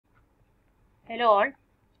Hello all.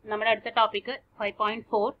 നമ്മുടെ അടുത്ത topic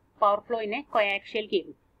 5.4 power flow in A കോയാക്ഷ്യൽ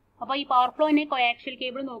cable. അപ്പോൾ ഈ power flow in A കോയാക്ഷ്യൽ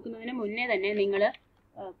cable നോക്കുന്നതിന് മുന്നേ തന്നെ നിങ്ങൾ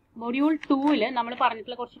മൊഡ്യൂൾ 2-ൽ നമ്മൾ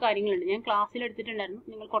പറഞ്ഞിട്ടുള്ള കുറച്ച് കാര്യങ്ങളുണ്ട്. ഞാൻ ക്ലാസ്സിൽ എടുത്തിട്ടുണ്ടായിരുന്നു.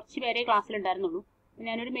 നിങ്ങൾ കുറച്ച് പേരെ ക്ലാസ്സിൽ ഉണ്ടായിരുന്നുള്ളൂ.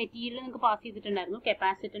 ഞാനൊരു മെറ്റീരിയൽ നിങ്ങൾക്ക് പാസ് ചെയ്തിട്ടുണ്ടായിരുന്നു.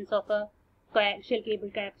 Capacitance of A കോയാക്ഷ്യൽ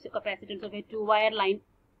cable, capacitance of A 2-വയർ line,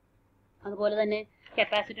 അതുപോലെ തന്നെ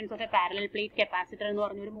capacitance of A parallel plate capacitor എന്ന്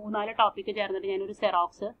പറഞ്ഞൊരു 3-4 ടോപ്പിക്ക് ചേർന്നിട്ട് ഞാനൊരു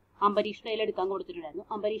സെറോക്സ് അംബരീഷ് കയ്യിൽ എടുക്കാൻ കൊടുത്തിട്ടുണ്ടായിരുന്നു.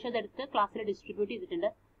 അംബരീഷ് അതെടുത്ത് ക്ലാസ്സിൽ ഡിസ്ട്രിബ്യൂട്ട് ചെയ്തിട്ടുണ്ട്.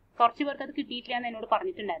 കുറച്ച് പേർക്ക് അത് കിട്ടിയിട്ടില്ല എന്ന് എന്നോട്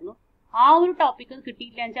പറഞ്ഞിട്ടുണ്ടായിരുന്നു. ആ ഒരു ടോപ്പിക്ക്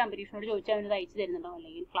കിട്ടിയിട്ടില്ല എന്ന് വെച്ചാൽ അംബരീഷിനോട് ചോദിച്ചാൽ അവരത് അയച്ചു തരുന്നുണ്ടോ,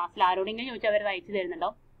 അല്ലെങ്കിൽ ക്ലാസ്സിൽ ആരോടെങ്കിലും ചോദിച്ചാൽ അവരത് അയച്ചു തരുന്നുണ്ടോ,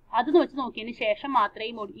 അത് വെച്ച് നോക്കിയതിന് ശേഷം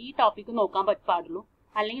മാത്രമേ ഈ ടോപ്പിക്ക് നോക്കാൻ പാടുള്ളൂ.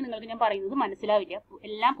 അല്ലെങ്കിൽ നിങ്ങൾക്ക് ഞാൻ പറയുന്നത് മനസ്സിലാവില്ല,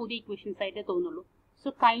 എല്ലാം പുതിയ ഇക്വേഷൻസ് ആയിട്ട് തോന്നുള്ളൂ.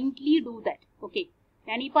 So kindly do that. Okay,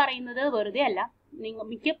 ഞാൻ ഈ പറയുന്നത് വെറുതെ അല്ല,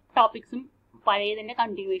 മിക്ക ടോപ്പിക്സും പഴയതിന്റെ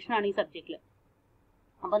കണ്ടിന്യൂവേഷൻ ആണ് ഈ സബ്ജക്റ്റിൽ.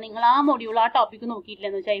 അപ്പൊ നിങ്ങൾ ആ മൊഡ്യൂൾ ആ ടോപ്പിക്ക് നോക്കിയിട്ടില്ല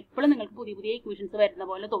എന്ന് വെച്ചാൽ എപ്പോഴും നിങ്ങൾക്ക് പുതിയ പുതിയ ഇക്വേഷൻസ് വരുന്ന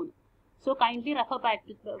പോലെ തോന്നും. So kindly refer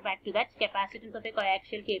back to that capacitance of A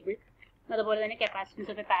കോയാക്ഷ്യൽ cable, അതുപോലെ തന്നെ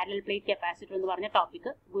capacitance of A parallel plate capacitor എന്ന് പറഞ്ഞ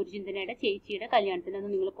ടോപ്പിക്ക് ഗുരുചിന്തനയുടെ ചേച്ചിയുടെ കല്യാണത്തിന്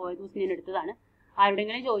നിങ്ങൾ പോയ ദിവസം ഞാൻ എടുത്തതാണ്.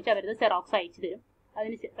 ആരുടെങ്കിലും ചോദിച്ചാൽ അവരത് സെറോക്സ് അയച്ചു തരും.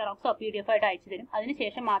 അതിന് സെറോക്സ് PDF ആയിട്ട് അയച്ചു തരും.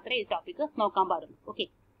 അതിനുശേഷം മാത്രമേ ഈ ടോപ്പിക്ക് നോക്കാൻ പാടുള്ളൂ. Okay,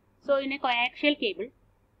 so in A കോയാക്ഷ്യൽ cable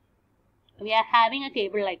we are having a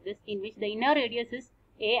cable like this in which the inner radius is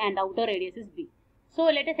A and outer radius is B. So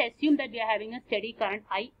let us assume that we are having a steady current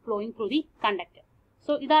I flowing through the conductor.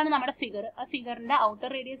 So ഇതാണ് നമ്മുടെ figure. ആ ഫിഗറിന്റെ outer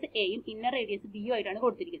radius എയും inner radius ബിയും ആയിട്ടാണ്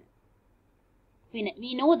കൊടുത്തിരിക്കുന്നത്. പിന്നെ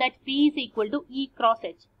we know that P is equal to E cross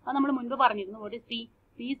H. അത് നമ്മൾ മുൻപ് പറഞ്ഞിരുന്നു. What is P?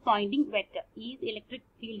 P is pointing vector. E is electric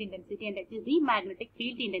field intensity and H is the magnetic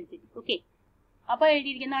field intensity. Okay, അപ്പോൾ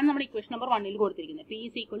എഴുതിയിരിക്കുന്നതാണ് നമ്മുടെ ഇക്വേഷൻ നമ്പർ 1-ൽ കൊടുത്തിരിക്കുന്നത്. P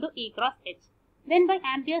is equal to E cross H. Then by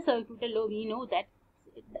Ampere's circuital law we know that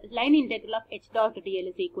line integral of H dot dl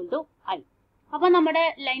is equal to I. അപ്പോൾ നമ്മുടെ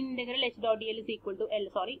line integral H dot dl is equal to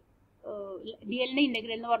dl ന്റെ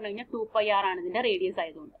integral എന്ന് പറഞ്ഞു കഴിഞ്ഞാൽ 2πr ആണ് ഇതിന്റെ radius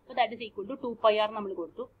ആയതുകൊണ്ട്. അപ്പോൾ that is equal to 2πr നമ്മൾ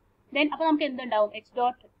കൊടുത്തു. ദെൻ അപ്പോൾ നമുക്ക് എന്തുണ്ടാവും? H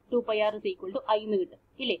dot 2πr is equal to I എന്ന് കിട്ടും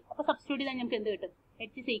ഇല്ലേ? അപ്പോൾ സബ്സ്റ്റിറ്റ്യൂട്ട് ചെയ്താൽ നമുക്ക് എന്ത് കിട്ടും?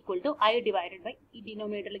 H is equal to I divided by ഈ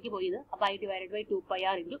ഡിനോമിനേറ്ററിലേക്ക് പോയത്. അപ്പോൾ I divided by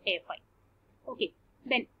 2πr into A5. Okay,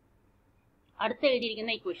 then അടുത്ത്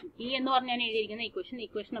എഴുതിയിരിക്കുന്ന ഇക്വേഷൻ ഈ എന്ന് പറഞ്ഞാൽ എഴുതിയിരിക്കുന്ന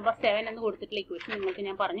ഇക്വേഷൻ നമ്പർ 7 എന്ന് കൊടുത്തിട്ടുള്ള ഇക്വേഷൻ നിങ്ങൾക്ക്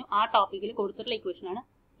ഞാൻ പറഞ്ഞു ആ ടോപ്പിക്കിൽ കൊടുത്തിട്ടുള്ള ഇക്വേഷൻ ആണ്.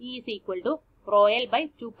 E is equal to ρl by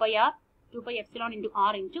 2π epsilon into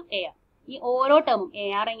r into AR. ഈ ഓരോ ടേമും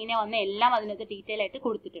AR എങ്ങനെ വന്ന എല്ലാം അതിനകത്ത് ഡീറ്റെയിൽ ആയിട്ട്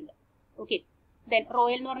കൊടുത്തിട്ടുണ്ട്. ഓക്കെ, ദെൻ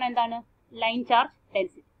ρl എന്ന് പറഞ്ഞാൽ എന്താണ്? Line charge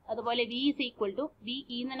density. അതുപോലെ V is equal to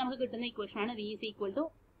എന്ന് നമുക്ക് കിട്ടുന്ന ഇക്വേഷൻ ആണ്. V is equal to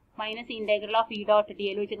minus integral of E dot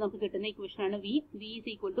dl വെച്ചിട്ട് നമുക്ക് കിട്ടുന്ന ഇക്വേഷൻ ആണ് V is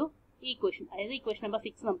equal to ഈ ഇക്വേഷൻ, അതായത് ഇക്വേഷൻ നമ്പർ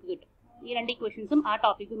 6 നമുക്ക് കിട്ടും. ഈ രണ്ട് ഇക്വേഷൻസും ആ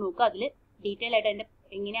ടോപ്പിക്ക് നോക്കുക. അതിൽ ഡീറ്റെയിൽ ആയിട്ട് അതിന്റെ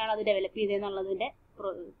എങ്ങനെയാണ് അത് ഡെവലപ്പ് ചെയ്തതെന്നുള്ളതിന്റെ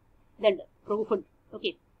ഇതുണ്ട്, പ്രൂഫ് ഉണ്ട്.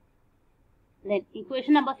 Okay, then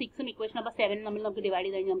equation number 6ഉം equation number 7 നമുക്ക് ഡിവൈഡ്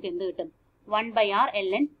ചെയ്ത് കഴിഞ്ഞാൽ നമുക്ക് എന്ത് കിട്ടും? 1/r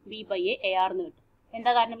ln V/a AR എന്ന് കിട്ടും.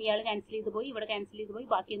 എന്താ കാരണം? ഇയാൾ ക്യാൻസൽ ചെയ്ത് പോയി, ഇവിടെ ക്യാൻസൽ ചെയ്ത് പോയി,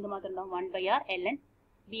 ബാക്കി എന്ത് മാത്രം ഉണ്ടാവും? 1/r ln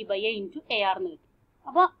V/a into AR എന്ന് കിട്ടും.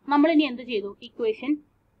 അപ്പോൾ നമ്മൾ ഇനി എന്ത് ചെയ്തു? Equation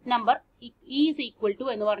number E is equal to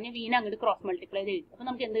എന്ന് പറഞ്ഞ് വീനെ അങ്ങോട്ട് ക്രോസ് മൾട്ടിപ്ലൈ ചെയ്തു. അപ്പോൾ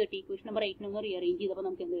നമുക്ക് എന്ത് കിട്ടി? ഇക്വേഷൻ നമ്പർ 8 ഒന്ന് റീഅറേഞ്ച് ചെയ്തപ്പോൾ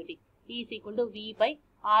നമുക്ക് എന്ത് കിട്ടി? E is equal to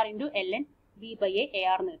V/r into ln V/a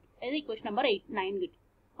AR എന്ന് കിട്ടും. അതായത് ഇക്വേഷൻ നമ്പർ 9 കിട്ടും.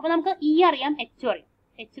 അപ്പോൾ നമുക്ക് E അറിയാം, H അറിയാം.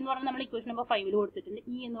 H എന്ന് പറഞ്ഞാൽ നമ്മൾ ഇക്വേഷൻ നമ്പർ 5-ൽ കൊടുത്തിട്ടുണ്ട്.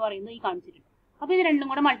 E എന്ന് പറയുന്നത് ഈ കാണിച്ചിട്ടുണ്ട്. അപ്പോൾ ഇത് രണ്ടും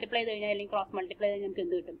കൂടെ മൾട്ടിപ്ലൈ ചെയ്ത് കഴിഞ്ഞാൽ അല്ലെങ്കിൽ ക്രോസ് മൾട്ടിപ്ലൈ ചെയ്ത് നമുക്ക്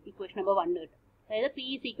എന്ത് കിട്ടും? ഇക്വേഷൻ നമ്പർ 1 കിട്ടും. അതായത്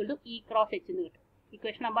P is equal to E cross H എന്ന് കിട്ടും.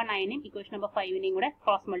 ഇക്വേഷൻ നമ്പർ 9-യും ഇക്വേഷൻ നമ്പർ 5-നെയും കൂടെ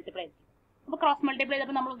ക്രോസ് മൾട്ടിപ്ലൈ ചെയ്തു. അപ്പോൾ ക്രോസ് മൾട്ടിപ്ലൈ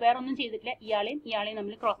ചെയ്തപ്പോൾ നമ്മൾ വേറെ ഒന്നും ചെയ്തിട്ടില്ല, ഇയാളെയും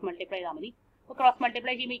നമ്മൾ ക്രോസ് മൾട്ടിപ്ലൈ ചെയ്താൽ മതി. അപ്പോൾ ക്രോസ്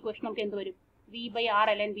മൾട്ടിപ്ലൈ ചെയ്യുമ്പോൾ ഇക്വേഷൻ നമുക്ക് എന്ത് വരും? V/r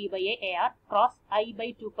ln V/a AR cross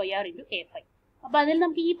I/2πr into A5. അപ്പോൾ അതിൽ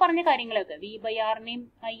നമുക്ക് ഈ പറഞ്ഞ കാര്യങ്ങളൊക്കെ V/rനെയും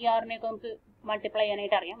IR-നെയും ഒക്കെ നമുക്ക് മൾട്ടിപ്ലൈ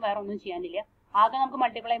ചെയ്യാനായിട്ട് അറിയാം, വേറെ ഒന്നും ചെയ്യാനില്ല. ആകെ നമുക്ക്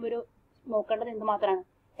മൾട്ടിപ്ലൈ ചെയ്യുമ്പോൾ ഒരു നോക്കേണ്ടത് എന്ത് മാത്രമാണ്?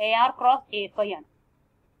 AR ക്രോസ് A5 ആണ്.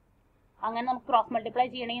 അങ്ങനെ നമുക്ക് ക്രോസ് മൾട്ടിപ്ലൈ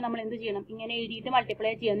ചെയ്യണമെങ്കിൽ നമ്മൾ എന്ത് ചെയ്യണം? ഇങ്ങനെ എഴുതിയിട്ട്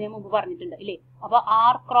മൾട്ടിപ്ലൈ ചെയ്യാൻ ഞാൻ മുമ്പ് പറഞ്ഞിട്ടുണ്ട് ഇല്ലേ? അപ്പോൾ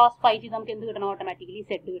R ക്രോസ് 5 ചെയ്ത് നമുക്ക് എന്ത് കിട്ടണം? ഓട്ടോമാറ്റിക്കലി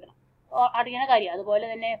Z കിട്ടണം. അറിയുന്ന കാര്യം. അതുപോലെ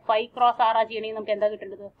തന്നെ 5 cross R ചെയ്യണമെങ്കിൽ നമുക്ക് എന്താ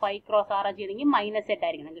കിട്ടേണ്ടത്? 5 cross R ചെയ്യണമെങ്കിൽ -Z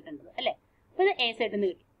ആയിരിക്കണം കിട്ടേണ്ടത് അല്ലേ? അപ്പോൾ ഇത് AZ എന്ന്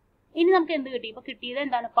കിട്ടി. ഇനി നമുക്ക് എന്ത് കിട്ടി? ഇപ്പോൾ കിട്ടിയത്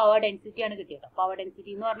എന്താണ്? പവർ ഡെൻസിറ്റി ആണ് കിട്ടിയത്. പവർ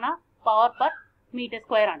ഡെൻസിറ്റി എന്ന് പറഞ്ഞാൽ പവർ പെർ മീറ്റർ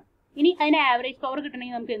സ്ക്വയർ ആണ്. ഇനി അതിന് ആവറേജ് പവർ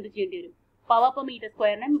കിട്ടണമെങ്കിൽ നമുക്ക് എന്ത് ചെയ്യേണ്ടി വരും? പവർ പെർ മീറ്റർ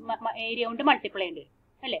സ്ക്വയറിനെ ഏരിയ കൊണ്ട് മൾട്ടിപ്ലൈ ചെയ്യേണ്ടി വരും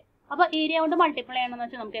അല്ലേ? അപ്പോൾ ഏരിയ കൊണ്ട് മൾട്ടിപ്ലൈ ചെയ്യണമെന്ന്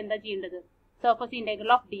വെച്ചാൽ നമുക്ക് എന്താ ചെയ്യേണ്ടത്? സർഫസ്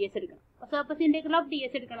ഇന്റഗ്രൽ ഓഫ് DS എടുക്കണം. അപ്പോൾ സർഫസ് ഇന്റഗ്രൽ ഓഫ്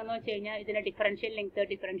DS എടുക്കണം എന്ന് വെച്ച് കഴിഞ്ഞാൽ ഇതിന്റെ ഡിഫറൻഷ്യൽ ലെങ്ത്,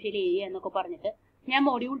 ഡിഫറൻഷ്യൽ ഏരിയ എന്നൊക്കെ പറഞ്ഞിട്ട് ഞാൻ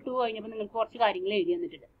മൊഡ്യൂൾ 2 കഴിഞ്ഞപ്പോൾ നിങ്ങൾക്ക് കുറച്ച് കാര്യങ്ങൾ എഴുതി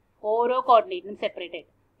തന്നിട്ടുണ്ട്. ഓരോ കോർഡിനേറ്റിനും സെപ്പറേറ്റ്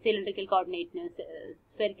ആയിട്ട്, സിലിണ്ടറിക്കൽ കോർഡിനേറ്റിന്,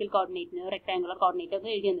 സ്ഫെറിക്കൽ കോർഡിനേറ്റിന്, റെക്ടാങ്കുലർ കോർഡിനേറ്റ് ഒക്കെ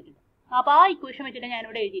എഴുതി തന്നിട്ടുണ്ട്. അപ്പോൾ ആ ഇക്വേഷൻ വെച്ചിട്ട്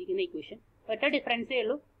ഞാനിവിടെ എഴുതിയിരിക്കുന്ന ഇക്വേഷൻ ഒറ്റ ഡിഫറൻസേ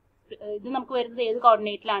ഉള്ളൂ. ഇത് നമുക്ക് വരുന്നത് ഏത്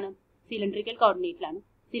കോർഡിനേറ്റിലാണ്? സിലിണ്ടറിക്കൽ കോർഡിനേറ്റിലാണ്.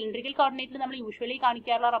 സിലിണ്ടറിക്കൽ കോർഡിനേറ്റിൽ നമ്മൾ യൂഷ്വലി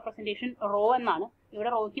കാണിക്കാറുള്ള റെപ്രസെന്റേഷൻ റോ എന്നാണ്. ഇവിടെ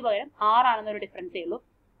റോയ്ക്ക് പകരം R ആണെന്നൊരു ഡിഫറൻസേ ഉള്ളൂ.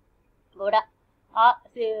 ഇവിടെ ആ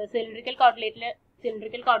സിലിണ്ടറിക്കൽ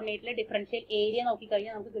കോർഡിനേറ്റിലെ ഡിഫറൻഷ്യൽ ഏരിയ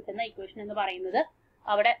നോക്കിക്കഴിഞ്ഞാൽ നമുക്ക് കിട്ടുന്ന ഇക്വേഷൻ എന്ന് പറയുന്നത്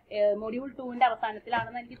അവിടെ മൊഡ്യൂൾ 2ന്റെ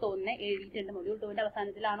അവസാനത്തിലാണെന്ന് എനിക്ക് തോന്നുന്നത് എഴുതിയിട്ടുണ്ട്. മൊഡ്യൂൾ 2ന്റെ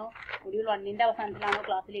അവസാനത്തിലാണോ മൊഡ്യൂൾ 1ന്റെ അവസാനത്തിലാണോ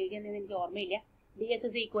ക്ലാസ്സിൽ എഴുതിയെന്ന് എനിക്ക് ഓർമ്മയില്ല. ds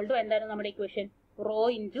is equal to എന്തായിരുന്നു നമ്മുടെ equation? Rho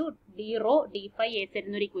into D raw D phi A Z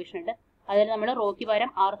എന്നൊരു ഇക്വേഷൻ ഉണ്ട്. അതിൽ നമ്മൾ റോയ്ക്ക് പകരം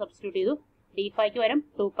ആർ സബ്സ്റ്റിറ്റ്യൂട്ട് ചെയ്തു, ഡി ഫൈക്ക് പകരം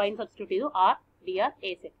 2π സബ്സ്റ്റിറ്റ്യൂട്ട് ചെയ്തു, R D R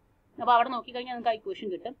A Z. അപ്പോൾ അവിടെ നോക്കിക്കഴിഞ്ഞാൽ നമുക്ക് ആ ഇക്വേഷൻ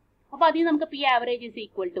കിട്ടും. അപ്പോൾ അതിൽ നമുക്ക് P average is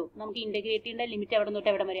equal to നമുക്ക് ഇന്റഗ്രേറ്റ് ചെയ്യേണ്ട ലിമിറ്റ് എവിടെ തൊട്ട്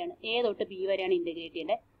എവിടെ വരെയാണ്? എ തൊട്ട് ബി വരെയാണ് ഇന്റഗ്രേറ്റ്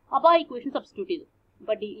ചെയ്യേണ്ടത്. അപ്പോൾ ആ ഇക്വേഷൻ സബ്സ്റ്റിറ്റ്യൂട്ട് ചെയ്തു.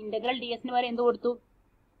 അപ്പോൾ ഇന്റഗ്രൽ ഡി എസിന് വരെ എന്ത് കൊടുത്തു?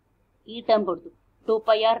 ഈ ടേം കൊടുത്തു,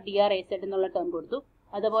 2πr dr a z എന്നുള്ള ടേം കൊടുത്തു.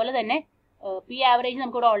 അതുപോലെ തന്നെ പി ആവറേജ്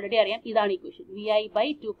നമുക്കിവിടെ ഓൾറെഡി അറിയാം, ഇതാണ് equation,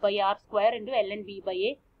 vi/2πr² into ln b/a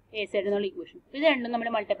a z എന്നുള്ള ഇക്വേഷൻ. ഇത് രണ്ടും നമ്മൾ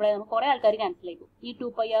മൾട്ടിപ്ലൈ നമുക്ക് കുറേ ആൾക്കാർ ക്യാൻസൽ ആയി പോകും. ഈ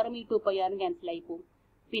 2πrഉം ഈ 2πrഉം ക്യാൻസൽ ആയി പോകും.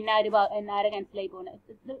 പിന്നെ ആരെ ക്യാൻസൽ ആയി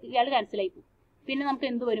പോകുന്നത്? ഇയാൾ ക്യാൻസൽ ആയി പോകും. പിന്നെ നമുക്ക്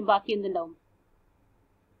എന്ത് വരും? ബാക്കി എന്തുണ്ടാവും?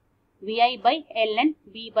 vi/ln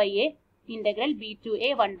b/a integral b to a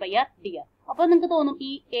 1/r dr. അപ്പോൾ നിങ്ങൾക്ക് തോന്നും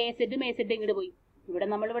ഈ a z a z ഇങ്ങോട്ട് പോയി. ഇവിടെ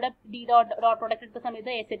നമ്മളിവിടെ ഡി ഡോട്ട് പ്രോഡക്റ്റ് എടുത്ത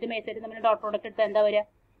സമയത്ത് a z a z നമ്മൾ ഡോട്ട് പ്രോഡക്റ്റ് എടുത്താൽ എന്താ വരിക?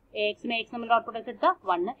 ax നമ്മൾ ഡോട്ട് പ്രോഡക്റ്റ് എടുത്താൽ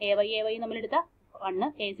 1, ay നമ്മൾ എടുത്താൽ 1,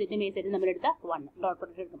 a z നമ്മൾ എടുത്താൽ 1 ഡോട്ട്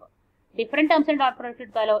പ്രോഡക്റ്റ് എടുക്കുമ്പോൾ. ഡിഫറെന്റ് ടേംസിന് ഡോട്ട് പ്രോഡക്റ്റ്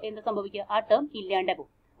എടുത്താലോ എന്താ സംഭവിക്കുക? ആ ടേം ഇല്ലാണ്ട്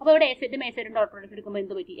പോകും. അപ്പോൾ ഇവിടെ a z ഡോട്ട് പ്രോഡക്റ്റ് എടുക്കുമ്പോൾ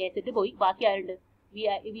എന്ത് പറ്റി? a z പോയി, ബാക്കി ആരുണ്ട്? vi/,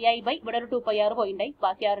 ഇവിടെ ഒരു 2πr പോയിണ്ടായി,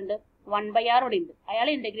 ബാക്കി ആരുണ്ട്? 1/r ഇവിടെ ഉണ്ട്. അയാൾ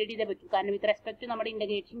ഇന്റഗ്രേറ്റ് ചെയ്തേ പറ്റും. കാരണം വിത്ത് റെസ്പെക്ട് നമ്മുടെ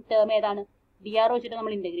ഇന്റഗ്രേറ്റിംഗ് ടേം ഏതാണ്? dr വെച്ചിട്ട്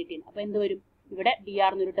നമ്മൾ ഇന്റഗ്രേറ്റ് ചെയ്യുന്നത്. അപ്പോൾ എന്ത് വരും? ഇവിടെ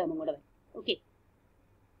dr എന്നൊരു ടേമും കൂടെ വരും. Okay,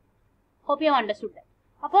 hope you have understood that.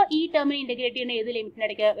 അപ്പോൾ ഈ ടേമിന് ഇന്റഗ്രേറ്റ് ചെയ്യുന്ന ഏത്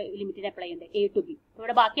ലിമിറ്റിന് അപ്ലൈ ചെയ്യേണ്ടത്? a to b.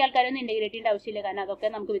 ഇവിടെ ബാക്കി ആൾക്കാരൊന്നും ഇന്റഗ്രേറ്റ് ചെയ്യേണ്ട ആവശ്യമില്ല, കാരണം അതൊക്കെ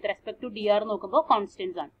നമുക്ക് വിത്ത് റെസ്പെക്ട് ടു dr നോക്കുമ്പോൾ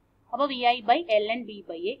കോൺസ്റ്റൻസ് ആണ്. അപ്പോൾ vi/ln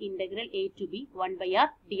b/a integral a to b 1/r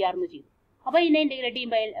dr എന്ന് ചെയ്തു. അപ്പോൾ ഇതിനെ ഇന്റഗ്രേറ്റ്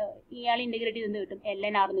ചെയ്യുമ്പോൾ ഇയാൾ ഇന്റഗ്രേറ്റ് ചെയ്ത് കിട്ടും?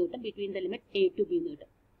 ln r എന്ന് കിട്ടും, between the limit a to b എന്ന് കിട്ടും.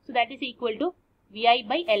 So that is equal to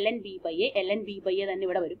vi/ln b/a. ln b/a തന്നെ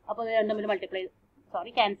ഇവിടെ വരും. അപ്പോൾ ഇത് രണ്ടും മൾട്ടിപ്ലൈ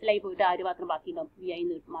ക്യാൻസൽ ആയി പോയിട്ട് ആര് മാത്രം ബാക്കിയുണ്ടാവും? vi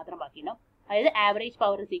മാത്രം ബാക്കിയുണ്ടാവും. അതായത് average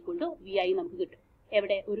power is equal to vi നമുക്ക് കിട്ടും.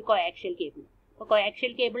 എവിടെ? ഒരു കോയാക്ഷ്യൽ കേബിൾ. അപ്പോൾ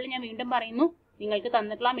കോയാക്ഷ്യൽ കേബിളിൽ ഞാൻ വീണ്ടും പറയുന്നു, നിങ്ങൾക്ക്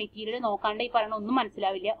തന്നിട്ടുള്ള മെറ്റീരിയൽ നോക്കാണ്ട് ഈ പറയുന്ന ഒന്നും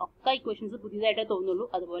മനസ്സിലാവില്ല. ഒക്കെ ഇക്വേഷൻസ് പുതിയതായിട്ടേ തോന്നുള്ളൂ.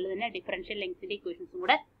 അതുപോലെ തന്നെ ഡിഫറൻഷ്യൽ ലെങ്ത്തിന്റെ ഇക്വേഷൻസും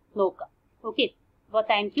കൂടെ നോക്കാം. ഓക്കെ, അപ്പോൾ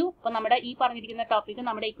താങ്ക് യു. അപ്പോൾ നമ്മുടെ ഈ പറഞ്ഞിരിക്കുന്ന ടോപ്പിക്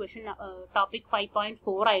നമ്മുടെ ഇക്വേഷൻ ടോപ്പിക്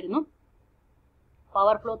 5.4 ആയിരുന്നു,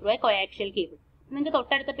 power flow through A കോയാക്ഷ്യൽ cable. നിങ്ങൾക്ക്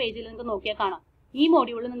തൊട്ടടുത്ത പേജിൽ നിങ്ങൾക്ക് നോക്കിയാൽ കാണാം ഈ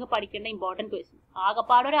മോഡ്യൂളിൽ നിങ്ങൾക്ക് പഠിക്കേണ്ട ഇമ്പോർട്ടൻറ്റ് ക്വസ്റ്റ്യൻ.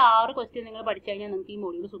 ആകെപ്പാടെ ഒരു 6 ക്വസ്റ്റ്യൻ നിങ്ങൾ പഠിച്ചു കഴിഞ്ഞാൽ നിങ്ങൾക്ക് ഈ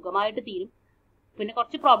മോഡ്യൂൾ സുഖമായിട്ട് തീരും. പിന്നെ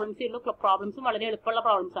കുറച്ച് പ്രോബ്ലംസേ ഉള്ളൂ. പ്രോബ്ലംസും വളരെ എളുപ്പമുള്ള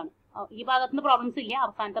പ്രോബ്ലംസ് ആണ്. ഈ ഭാഗത്തുനിന്ന് പ്രോബ്ലംസ് ഇല്ല,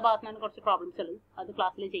 അവസാനത്തെ ഭാഗത്തുനിന്നാണ് കുറച്ച് പ്രോബ്ലംസ് ഉള്ളത്. അത്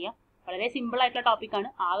ക്ലാസ്സിൽ ചെയ്യാം. വളരെ സിമ്പിൾ ആയിട്ടുള്ള ടോപ്പിക്കാണ്,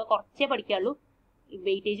 ആകെ കുറച്ചേ പഠിക്കാനുള്ളൂ.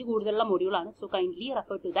 വെയിറ്റേജ് കൂടുതലുള്ള മോഡ്യൂളാണ്. So kindly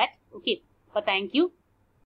refer to that. Okay, അപ്പോൾ താങ്ക് യു.